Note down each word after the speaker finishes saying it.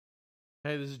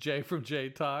Hey, this is Jay from Jay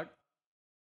Talk.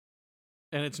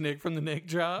 And it's Nick from the Nick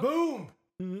Drop. Boom!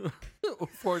 Of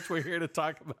course, we're here to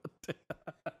talk about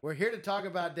We're here to talk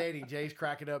about dating. Jay's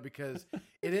cracking up because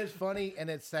it is funny and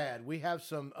it's sad. We have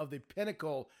some of the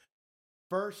pinnacle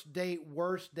first date,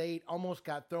 worst date, almost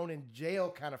got thrown in jail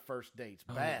kind of first dates.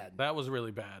 Bad. That was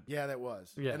really bad. Yeah, that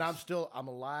was. Yes. And I'm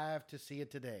alive to see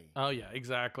it today. Oh, yeah,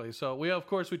 exactly. So we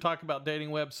talk about dating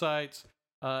websites,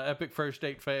 epic first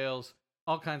date fails,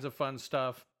 all kinds of fun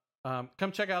stuff.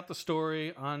 Come check out the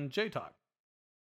story on Jay Talk.